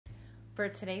For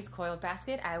today's coiled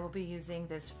basket, I will be using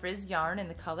this frizz yarn in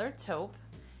the color taupe,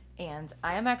 and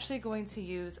I am actually going to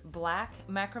use black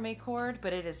macrame cord,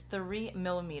 but it is 3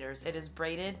 millimeters. It is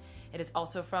braided. It is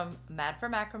also from Mad for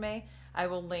Macrame. I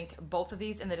will link both of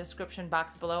these in the description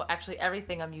box below. Actually,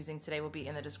 everything I'm using today will be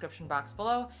in the description box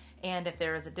below, and if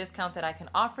there is a discount that I can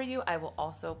offer you, I will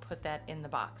also put that in the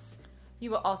box. You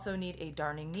will also need a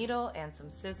darning needle and some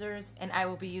scissors, and I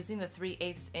will be using the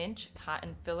 3/8 inch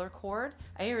cotton filler cord.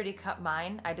 I already cut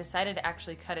mine. I decided to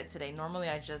actually cut it today. Normally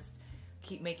I just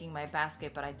keep making my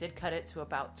basket, but I did cut it to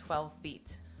about 12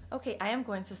 feet. Okay, I am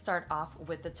going to start off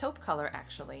with the taupe color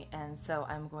actually, and so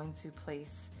I'm going to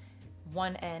place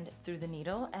one end through the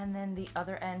needle and then the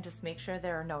other end, just make sure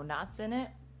there are no knots in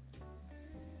it.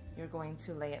 You're going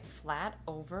to lay it flat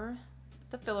over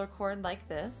the filler cord like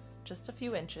this, just a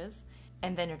few inches.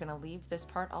 And then you're going to leave this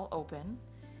part all open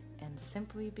and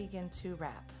simply begin to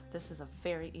wrap. This is a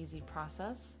very easy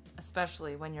process,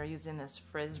 especially when you're using this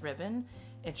frizz ribbon.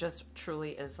 It just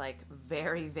truly is like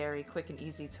very, very quick and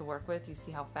easy to work with. You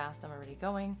see how fast I'm already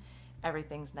going.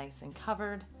 Everything's nice and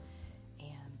covered.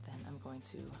 And then I'm going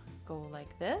to go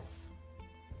like this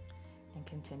and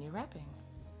continue wrapping.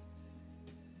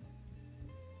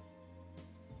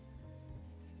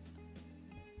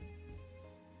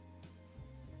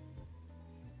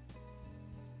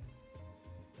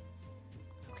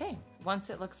 Okay,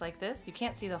 once it looks like this, you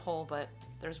can't see the hole, but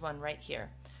there's one right here.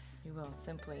 You will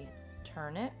simply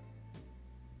turn it,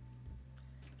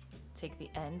 take the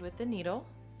end with the needle,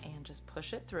 and just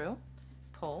push it through,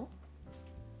 pull.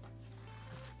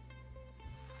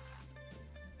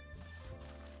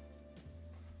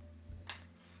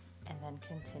 And then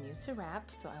continue to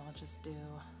wrap, so I will just do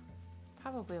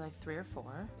probably like 3 or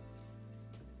 4.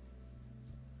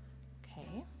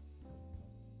 Okay.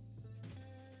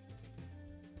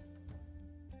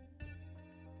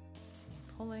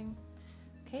 Pulling.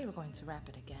 Okay, we're going to wrap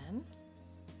it again.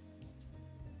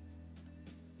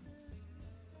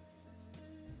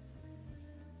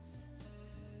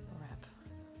 Wrap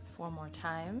 4 more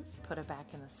times, put it back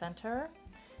in the center.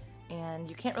 And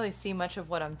you can't really see much of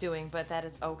what I'm doing, but that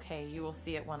is okay. You will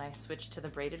see it when I switch to the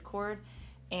braided cord,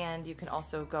 and you can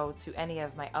also go to any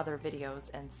of my other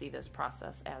videos and see this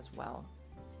process as well.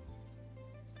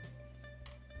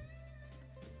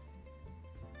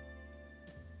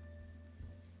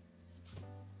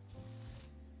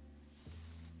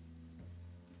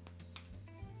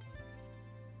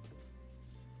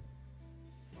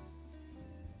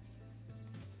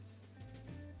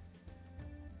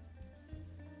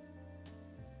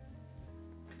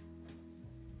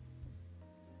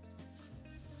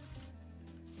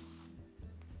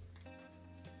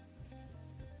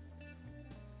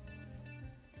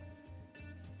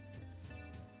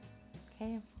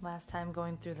 Okay, last time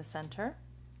going through the center.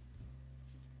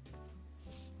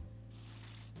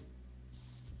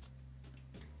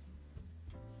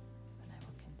 And I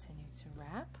will continue to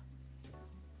wrap.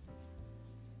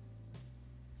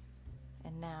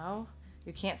 And now,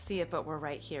 you can't see it, but we're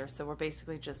right here. So we're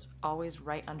basically just always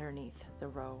right underneath the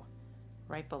row,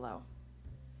 right below.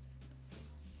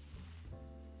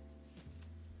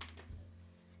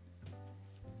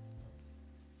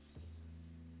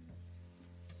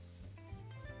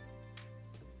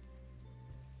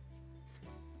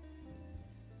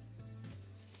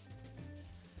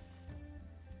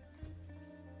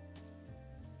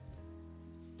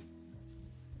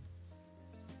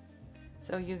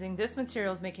 So using this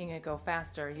material is making it go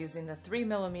faster. Using the 3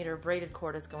 millimeter braided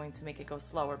cord is going to make it go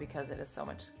slower because it is so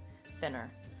much thinner.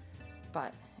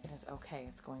 But it is okay.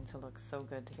 It's going to look so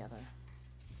good together.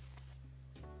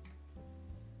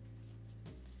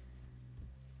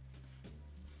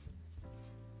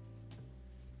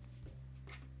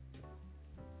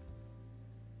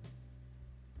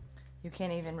 You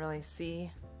can't even really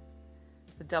see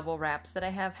the double wraps that I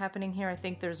have happening here. I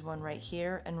think there's one right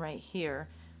here and right here.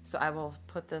 So I will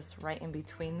put this right in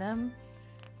between them,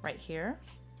 right here.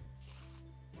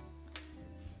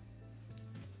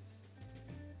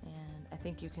 And I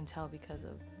think you can tell because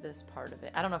of this part of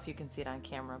it. I don't know if you can see it on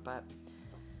camera, but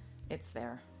it's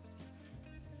there.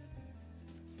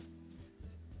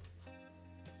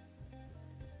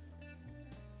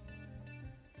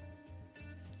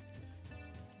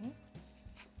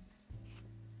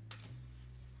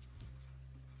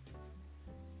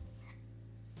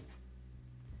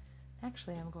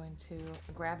 Actually, I'm going to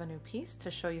grab a new piece to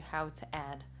show you how to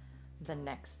add the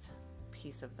next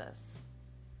piece of this.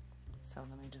 So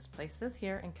let me just place this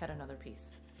here and cut another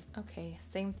piece. Okay,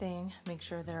 same thing, make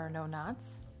sure there are no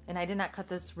knots. And I did not cut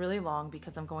this really long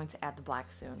because I'm going to add the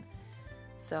black soon.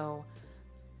 So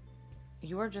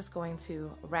you are just going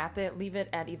to wrap it, leave it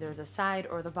at either the side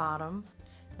or the bottom.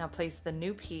 Now place the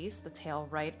new piece, the tail,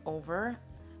 right over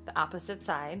the opposite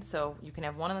side. So you can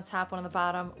have one on the top, one on the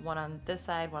bottom, one on this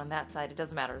side, one on that side. It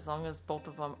doesn't matter as long as both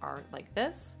of them are like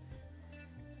this.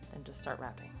 Then just start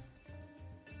wrapping.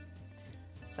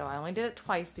 So I only did it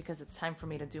twice because it's time for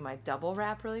me to do my double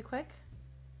wrap really quick.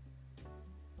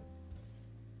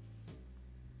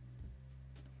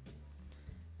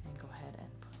 And go ahead and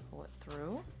pull it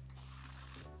through.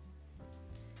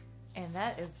 And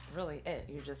that is really it.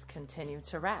 You just continue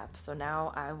to wrap. So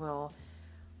now I will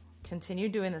continue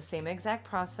doing the same exact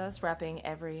process, wrapping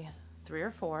every 3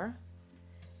 or 4.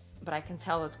 But I can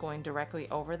tell it's going directly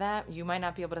over that. You might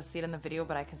not be able to see it in the video,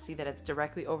 but I can see that it's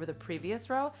directly over the previous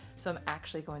row. So I'm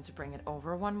actually going to bring it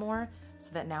over one more so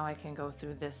that now I can go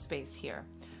through this space here.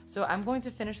 So I'm going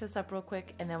to finish this up real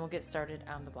quick and then we'll get started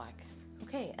on the black.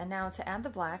 Okay, and now to add the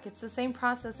black, it's the same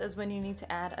process as when you need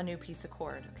to add a new piece of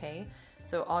cord, okay?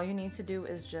 So all you need to do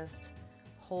is just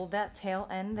hold that tail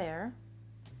end there,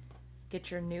 get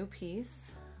your new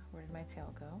piece. Where did my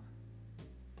tail go?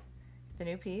 The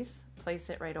new piece, place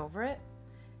it right over it,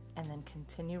 and then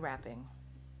continue wrapping.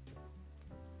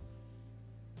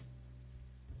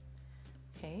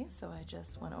 Okay, so I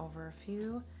just went over a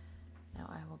few. Now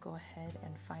I will go ahead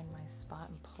and find my spot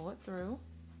and pull it through.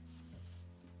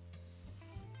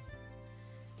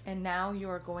 And now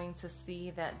you're going to see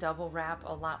that double wrap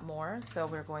a lot more, so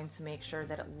we're going to make sure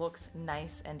that it looks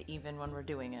nice and even when we're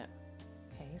doing it.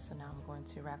 Okay, so now I'm going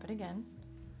to wrap it again.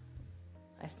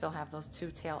 I still have those 2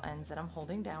 tail ends that I'm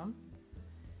holding down.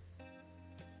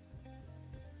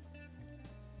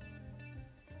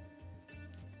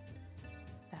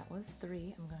 That was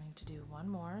 3. I'm going to do one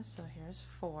more, so here's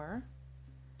 4.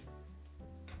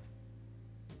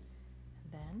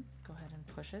 And then go ahead and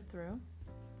push it through.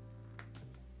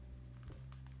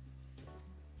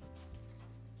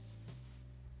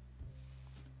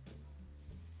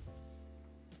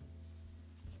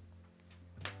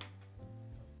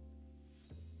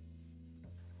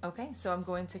 Okay, so I'm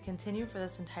going to continue for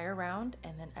this entire round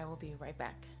and then I will be right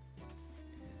back.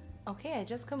 Okay, I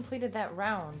just completed that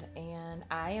round and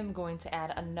I am going to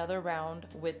add another round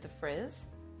with the frizz.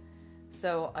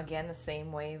 So again, the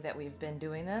same way that we've been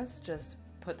doing this, just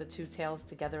put the 2 tails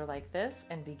together like this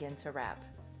and begin to wrap.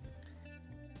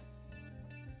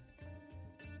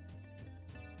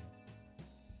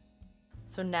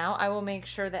 So now I will make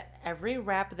sure that every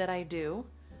wrap that I do,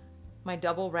 my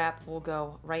double wrap will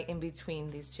go right in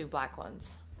between these 2 black ones.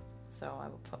 So I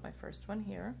will put my first one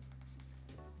here.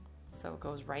 So it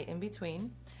goes right in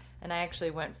between. And I actually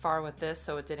went far with this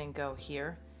so it didn't go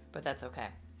here, but that's okay.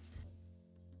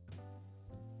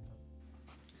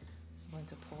 So I'm going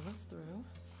to pull this through.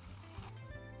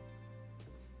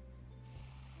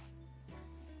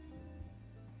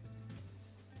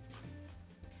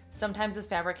 Sometimes this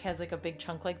fabric has like a big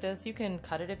chunk like this. You can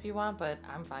cut it if you want, but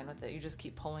I'm fine with it. You just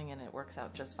keep pulling and it works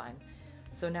out just fine.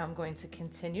 So now I'm going to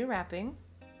continue wrapping,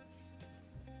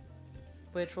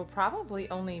 which will probably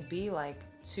only be like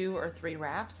 2 or 3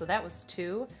 wraps. So that was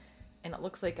 2, and it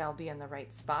looks like I'll be in the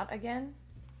right spot again.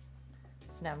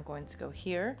 So now I'm going to go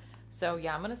here. So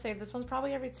yeah, I'm gonna say this one's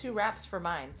probably every 2 wraps for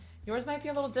mine. Yours might be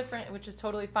a little different, which is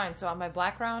totally fine. So on my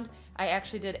black round, I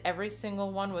actually did every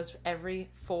single one was every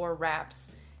 4 wraps.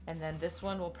 And then this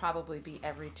one will probably be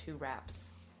every 2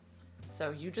 wraps. So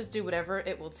you just do whatever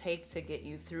it will take to get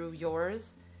you through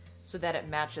yours so that it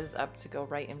matches up to go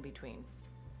right in between.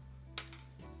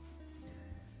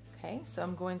 Okay, so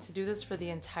I'm going to do this for the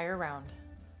entire round.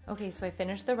 Okay, so I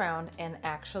finished the round, and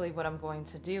actually what I'm going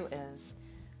to do is,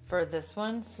 for this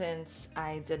one, since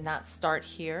I did not start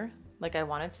here like I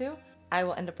wanted to, I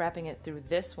will end up wrapping it through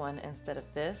this one instead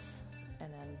of this,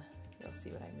 and then you'll see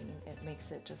what I mean. It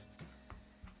makes it just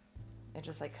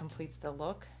like completes the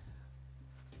look.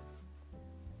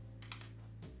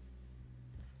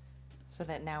 So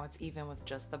that now it's even with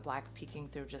just the black peeking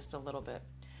through just a little bit.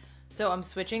 So I'm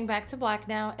switching back to black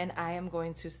now, and I am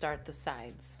going to start the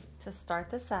sides. To start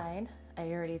the side,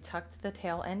 I already tucked the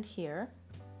tail end here.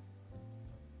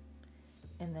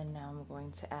 And then now I'm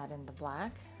going to add in the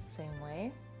black, same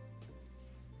way.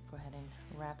 Go ahead and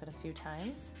wrap it a few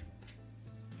times.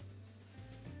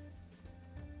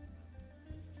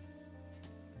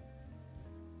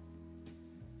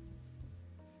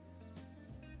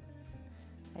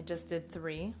 I just did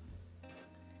 3,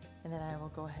 and then I will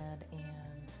go ahead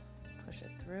and push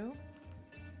it through,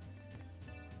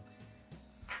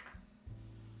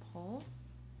 pull.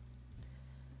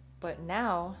 But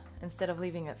now, instead of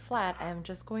leaving it flat, I'm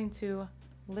just going to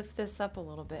lift this up a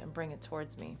little bit and bring it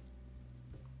towards me.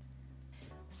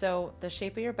 So the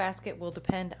shape of your basket will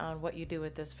depend on what you do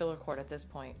with this filler cord at this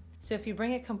point. So if you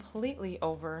bring it completely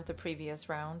over the previous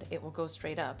round, it will go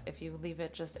straight up. If you leave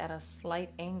it just at a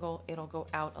slight angle, it'll go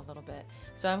out a little bit.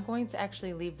 So I'm going to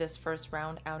actually leave this first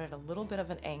round out at a little bit of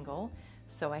an angle.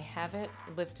 So I have it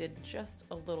lifted just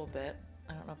a little bit.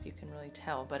 I don't know if you can really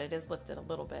tell, but it is lifted a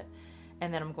little bit.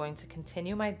 And then I'm going to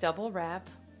continue my double wrap,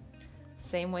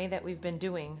 same way that we've been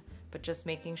doing, but just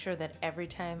making sure that every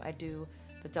time I do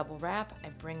the double wrap, I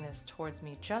bring this towards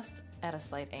me just at a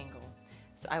slight angle.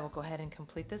 So I will go ahead and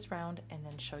complete this round and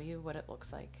then show you what it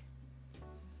looks like.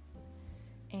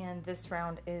 And this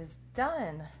round is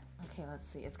done. Okay, let's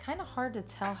see. It's kind of hard to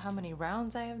tell how many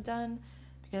rounds I have done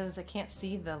because I can't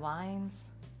see the lines,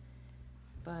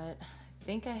 but I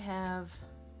think I have,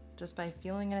 just by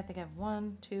feeling it, I think I have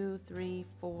 1, 2, 3,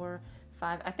 4,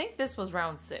 5. I think this was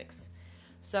round 6.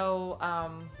 So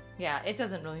yeah, it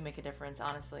doesn't really make a difference,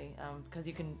 honestly, because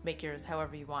you can make yours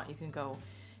however you want. You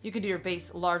can do your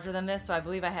base larger than this. So I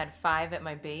believe I had 5 at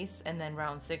my base, and then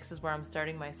round 6 is where I'm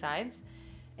starting my sides.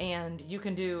 And you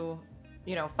can do,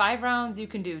 5 rounds, you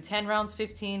can do 10 rounds,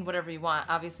 15, whatever you want.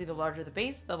 Obviously, the larger the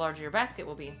base, the larger your basket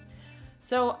will be.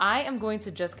 So I am going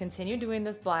to just continue doing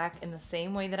this black in the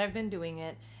same way that I've been doing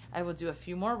it. I will do a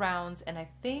few more rounds, and I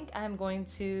think I'm going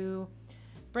to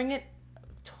bring it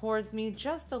towards me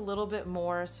just a little bit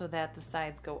more so that the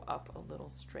sides go up a little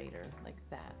straighter like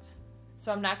that.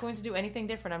 So I'm not going to do anything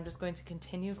different. I'm just going to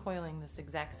continue coiling this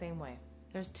exact same way.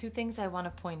 There's 2 things I want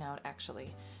to point out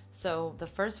actually. So the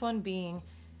first one being,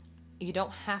 you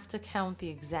don't have to count the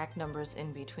exact numbers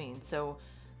in between. So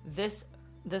this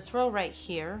row right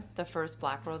here, the first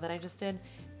black row that I just did,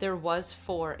 there was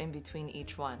 4 in between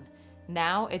each one.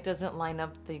 Now it doesn't line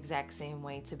up the exact same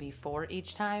way to be 4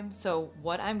 each time. So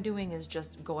what I'm doing is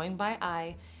just going by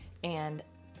eye, and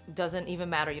doesn't even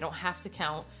matter. You don't have to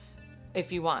count if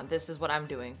you want. This is what I'm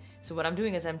doing. So what I'm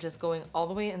doing is I'm just going all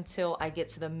the way until I get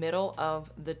to the middle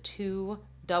of the 2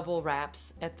 double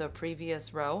wraps at the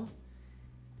previous row.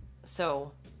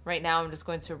 So right now I'm just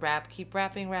going to keep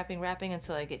wrapping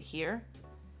until I get here,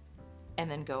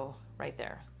 and then go right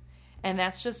there. And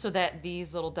that's just so that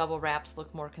these little double wraps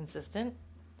look more consistent.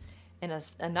 And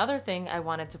another thing I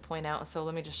wanted to point out, so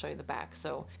let me just show you the back.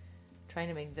 So trying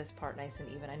to make this part nice and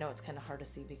even. I know it's kind of hard to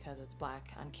see because it's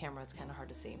black. On camera it's kind of hard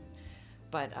to see.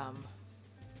 But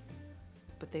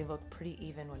they look pretty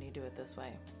even when you do it this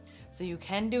way. So you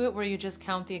can do it where you just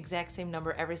count the exact same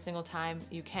number every single time.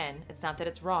 You can. It's not that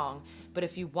it's wrong. But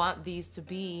if you want these to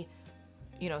be,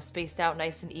 spaced out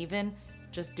nice and even,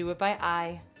 just do it by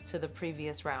eye to the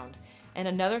previous round. And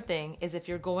another thing is, if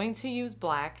you're going to use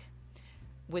black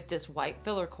with this white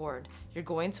filler cord, you're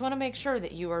going to want to make sure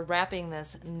that you are wrapping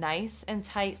this nice and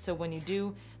tight. So when you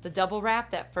do the double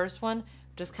wrap, that first one,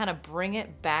 just kind of bring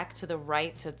it back to the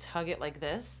right to tug it like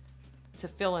this to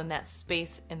fill in that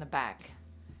space in the back.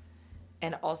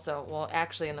 And also, well,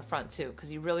 actually in the front too,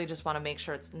 because you really just want to make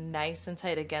sure it's nice and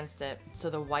tight against it so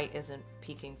the white isn't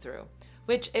peeking through.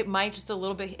 Which it might just a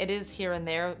little bit, it is here and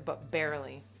there, but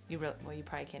barely. Well, you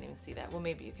probably can't even see that. Well,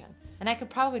 maybe you can. And I could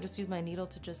probably just use my needle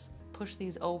to just push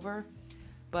these over,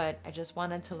 but I just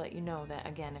wanted to let you know that,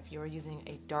 again, if you're using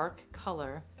a dark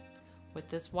color with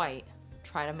this white,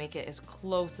 try to make it as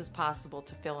close as possible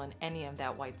to fill in any of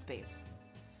that white space.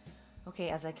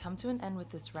 Okay, as I come to an end with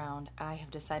this round, I have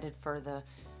decided for the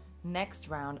next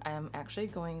round, I am actually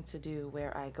going to do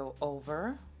where I go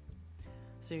over.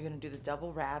 So you're gonna do the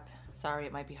double wrap. Sorry,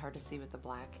 it might be hard to see with the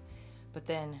black. But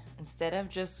then instead of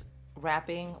just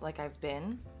wrapping like I've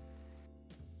been,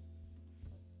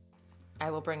 I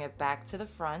will bring it back to the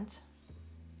front,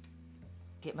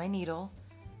 get my needle,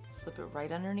 slip it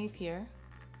right underneath here,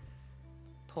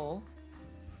 pull,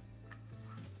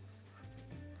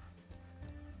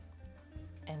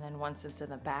 and then once it's in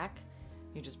the back,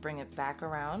 you just bring it back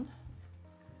around,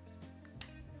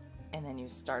 and then you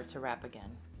start to wrap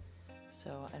again.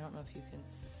 So I don't know if you can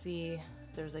see,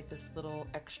 there's like this little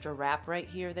extra wrap right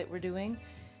here that we're doing.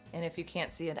 And if you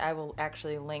can't see it, I will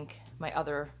actually link my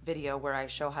other video where I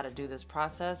show how to do this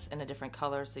process in a different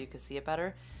color so you can see it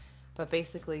better. But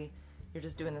basically, you're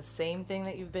just doing the same thing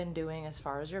that you've been doing as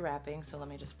far as your wrapping. So let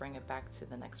me just bring it back to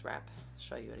the next wrap,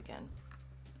 show you it again.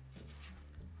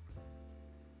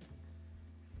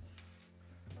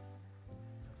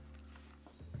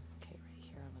 Okay, right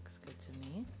here looks good to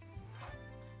me.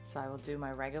 So I will do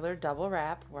my regular double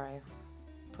wrap where I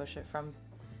push it from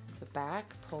the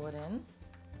back, pull it in.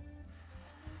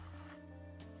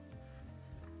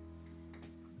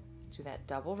 Do that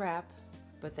double wrap,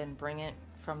 but then bring it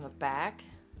from the back,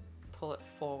 pull it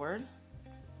forward.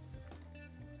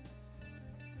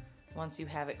 Once you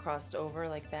have it crossed over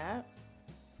like that,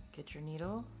 Get your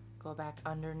needle, go back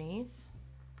underneath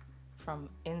from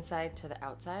inside to the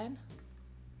outside,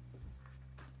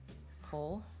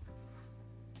 pull,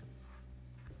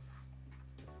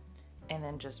 and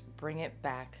then just bring it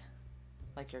back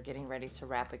like you're getting ready to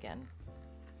wrap again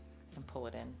and pull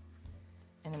it in.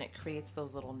 And then it creates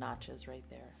those little notches right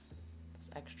there, those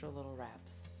extra little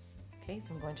wraps. Okay,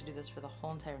 so I'm going to do this for the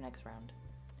whole entire next round.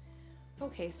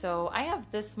 Okay, so I have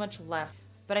this much left,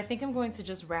 but I think I'm going to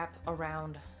just wrap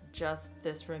around just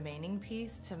this remaining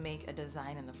piece to make a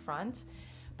design in the front.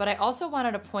 But I also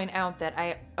wanted to point out that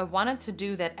I wanted to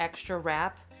do that extra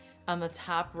wrap on the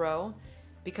top row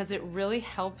because it really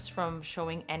helps from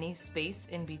showing any space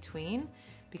in between,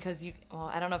 because well,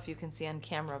 I don't know if you can see on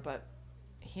camera, but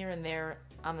here and there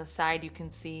on the side you can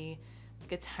see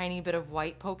like a tiny bit of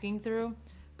white poking through,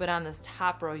 but on this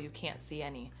top row you can't see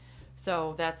any.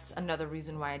 So that's another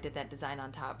reason why I did that design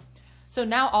on top. So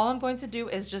now all I'm going to do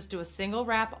is just do a single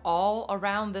wrap all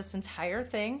around this entire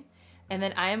thing, and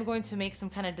then I am going to make some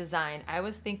kind of design. I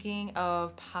was thinking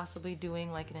of possibly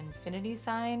doing like an infinity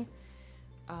sign,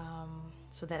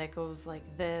 so that it goes like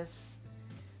this.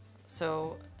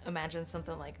 So imagine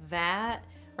something like that,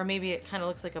 or maybe it kind of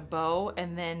looks like a bow,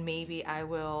 and then maybe I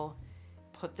will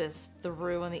put this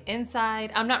through on the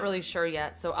inside. I'm not really sure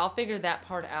yet, so I'll figure that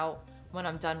part out when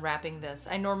I'm done wrapping this.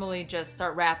 I normally just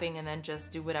start wrapping and then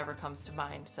just do whatever comes to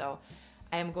mind. So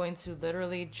I am going to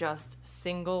literally just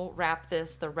single wrap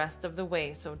this the rest of the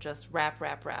way. So just wrap,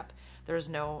 wrap, wrap. There's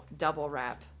no double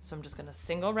wrap. So I'm just gonna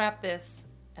single wrap this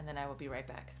and then I will be right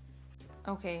back.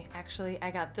 Okay, actually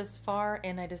I got this far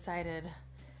and I decided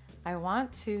I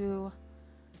want to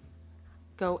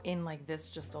go in like this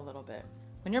just a little bit.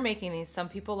 When you're making these, some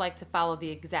people like to follow the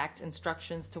exact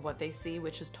instructions to what they see,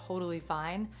 which is totally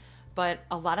fine. But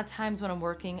a lot of times when I'm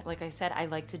working, like I said, I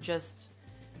like to just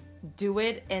do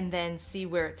it and then see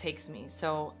where it takes me.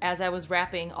 So as I was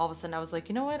wrapping, all of a sudden I was like,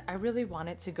 you know what? I really want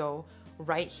it to go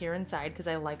right here inside because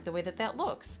I like the way that that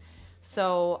looks.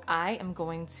 So I am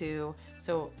going to,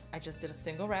 so I just did a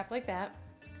single wrap like that.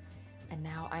 And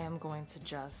now I am going to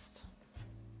just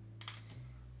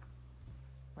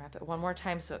wrap it one more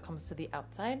time so it comes to the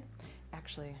outside.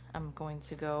 Actually, I'm going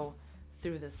to go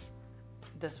through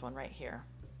this one right here.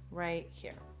 Right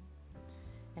here.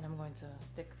 And I'm going to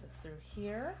stick this through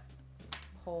here,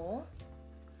 pull,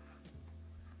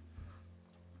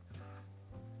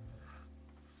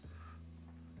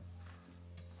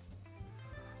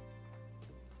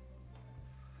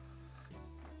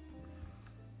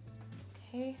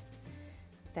 okay.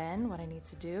 Then what I need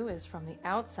to do is from the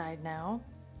outside now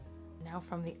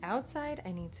from the outside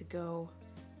I need to go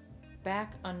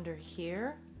back under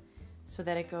here so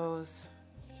that it goes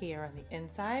here on the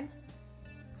inside.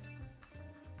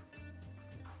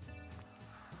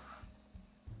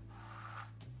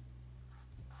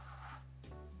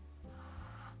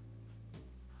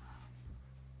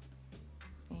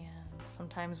 And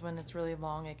sometimes when it's really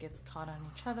long, it gets caught on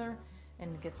each other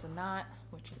and gets a knot,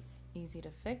 which is easy to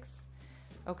fix.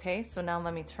 Okay, so now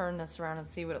let me turn this around and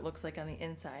see what it looks like on the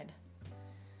inside.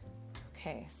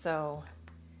 Okay, so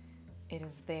it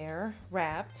is there,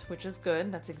 wrapped, which is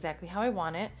good. That's exactly how I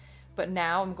want it. But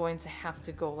now I'm going to have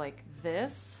to go like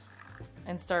this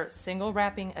and start single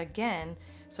wrapping again.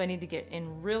 So I need to get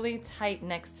in really tight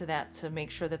next to that to make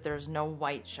sure that there's no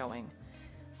white showing.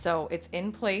 So it's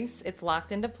in place, it's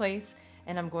locked into place,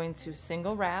 and I'm going to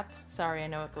single wrap. Sorry, I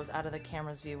know it goes out of the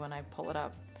camera's view when I pull it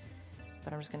up,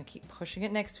 but I'm just gonna keep pushing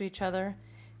it next to each other,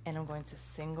 and I'm going to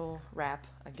single wrap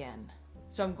again.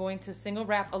 So I'm going to single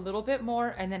wrap a little bit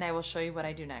more and then I will show you what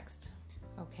I do next.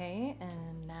 Okay,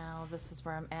 and now this is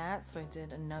where I'm at. So I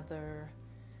did another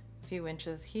few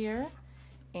inches here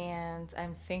and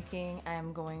I'm thinking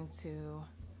I'm going to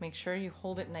make sure you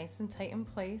hold it nice and tight in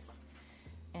place.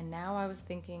 And now I was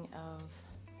thinking of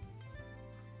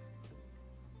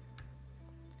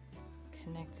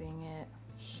connecting it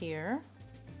here.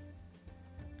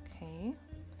 Okay,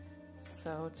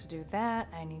 so to do that,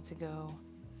 I need to go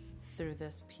through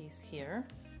this piece here.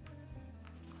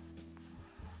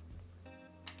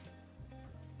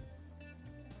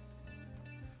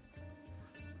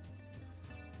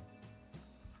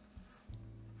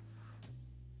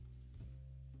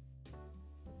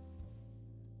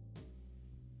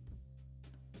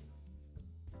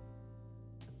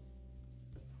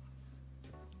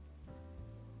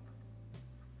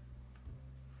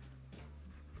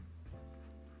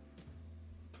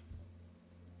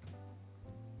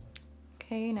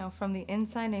 Okay, now from the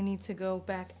inside I need to go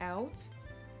back out.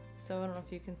 So I don't know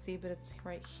if you can see, but it's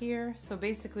right here. So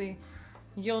basically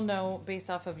you'll know based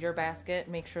off of your basket,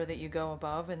 make sure that you go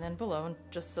above and then below,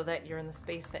 just so that you're in the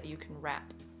space that you can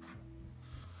wrap.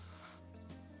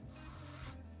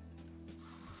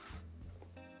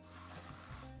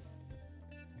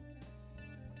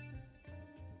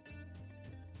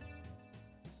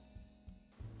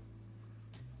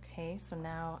 Okay, so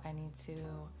now I need to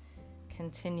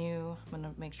continue. I'm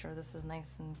gonna make sure this is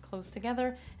nice and close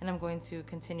together, and I'm going to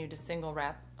continue to single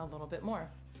wrap a little bit more.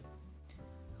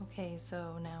 Okay,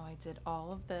 so now I did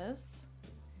all of this,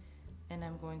 and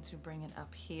I'm going to bring it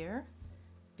up here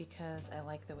because I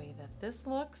like the way that this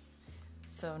looks.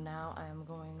 So now I'm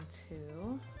going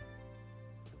to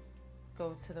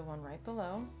go to the one right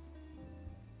below.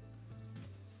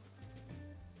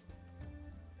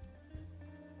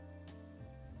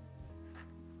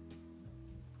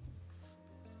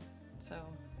 So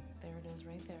there it is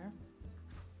right there.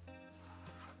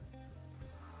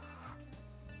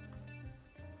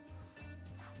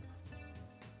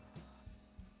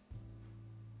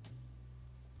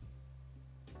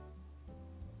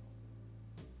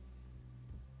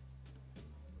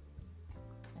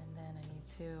 And then I need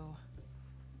to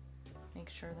make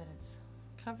sure that it's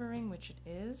covering, which it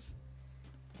is,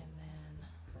 and then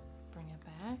bring it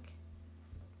back,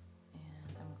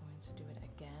 and I'm going to do it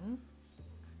again.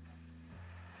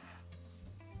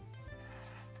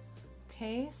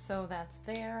 Okay, so that's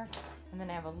there, and then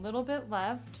I have a little bit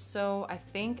left, so I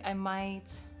think I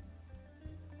might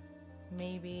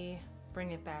maybe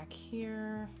bring it back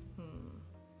here.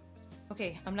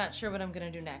 Okay, I'm not sure what I'm gonna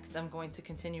do next. I'm going to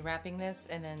continue wrapping this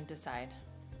and then decide.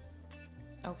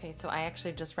 Okay, so I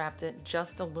actually just wrapped it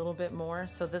just a little bit more.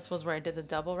 So this was where I did the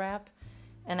double wrap,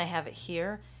 and I have it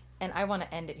here, and I want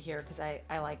to end it here because I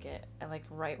like it. I like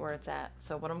right where it's at.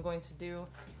 So what I'm going to do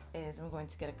is I'm going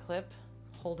to get a clip,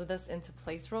 hold this into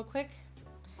place real quick,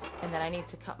 and then I need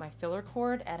to cut my filler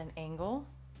cord at an angle.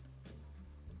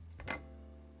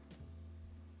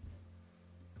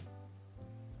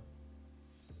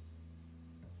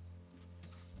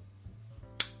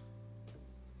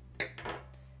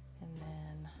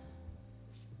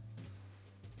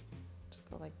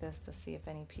 Like this to see if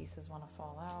any pieces want to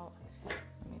fall out.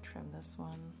 Let me trim this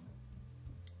one.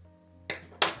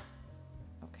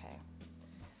 Okay.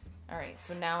 All right,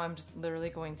 so now I'm just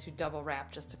literally going to double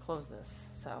wrap just to close this.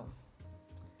 So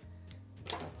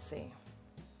let's see.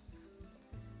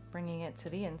 Bringing it to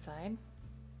the inside.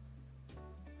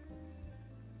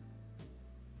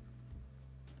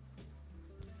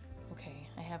 Okay,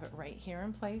 I have it right here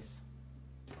in place.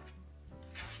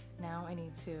 Now I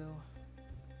need to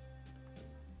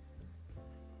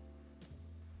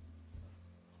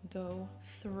go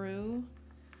through,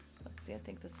 let's see, I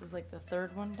think this is like the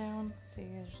third one down. See,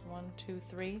 there's 1, 2,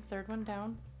 3, third one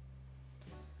down.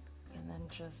 And then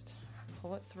just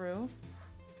pull it through.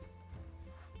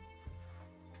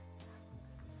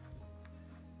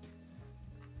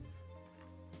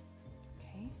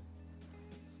 Okay,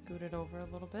 scoot it over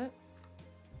a little bit.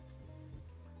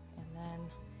 And then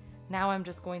now I'm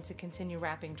just going to continue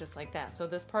wrapping just like that. So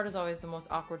this part is always the most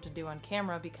awkward to do on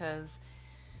camera because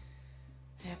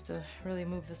I have to really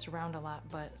move this around a lot,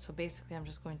 but so basically I'm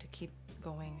just going to keep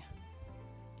going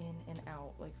in and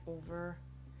out, like over.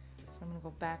 So I'm gonna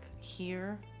go back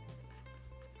here,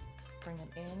 bring it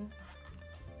in.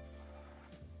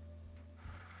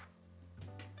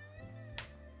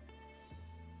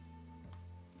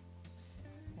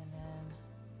 And then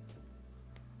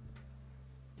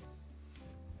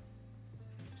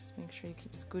just make sure you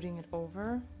keep scooting it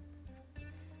over.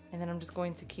 And then I'm just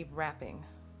going to keep wrapping.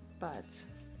 But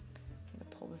I'm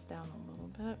gonna pull this down a little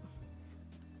bit.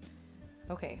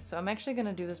 Okay, so I'm actually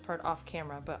gonna do this part off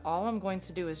camera, but all I'm going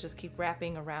to do is just keep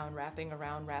wrapping around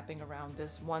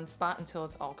this one spot until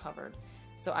it's all covered.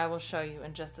 So I will show you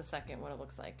in just a second what it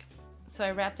looks like. So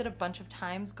I wrapped it a bunch of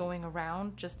times going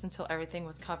around just until everything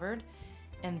was covered.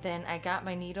 And then I got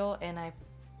my needle and I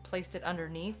placed it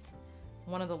underneath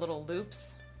one of the little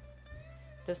loops.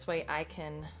 This way I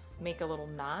can make a little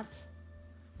knot.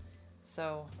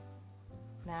 So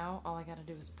now all I gotta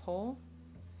do is pull,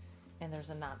 and there's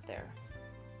a knot there.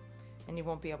 And you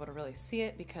won't be able to really see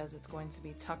it because it's going to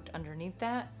be tucked underneath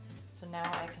that. So now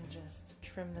I can just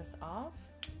trim this off,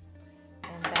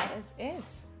 and that is it.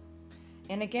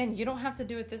 And again, you don't have to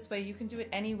do it this way. You can do it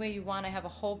any way you want. I have a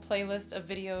whole playlist of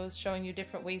videos showing you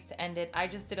different ways to end it. I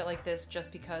just did it like this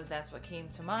just because that's what came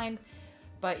to mind.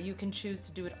 But you can choose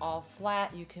to do it all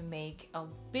flat. You can make a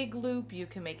big loop, you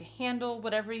can make a handle,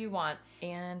 whatever you want.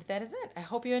 And that is it. I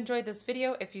hope you enjoyed this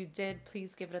video. If you did,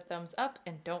 please give it a thumbs up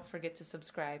and don't forget to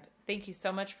subscribe. Thank you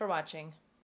so much for watching.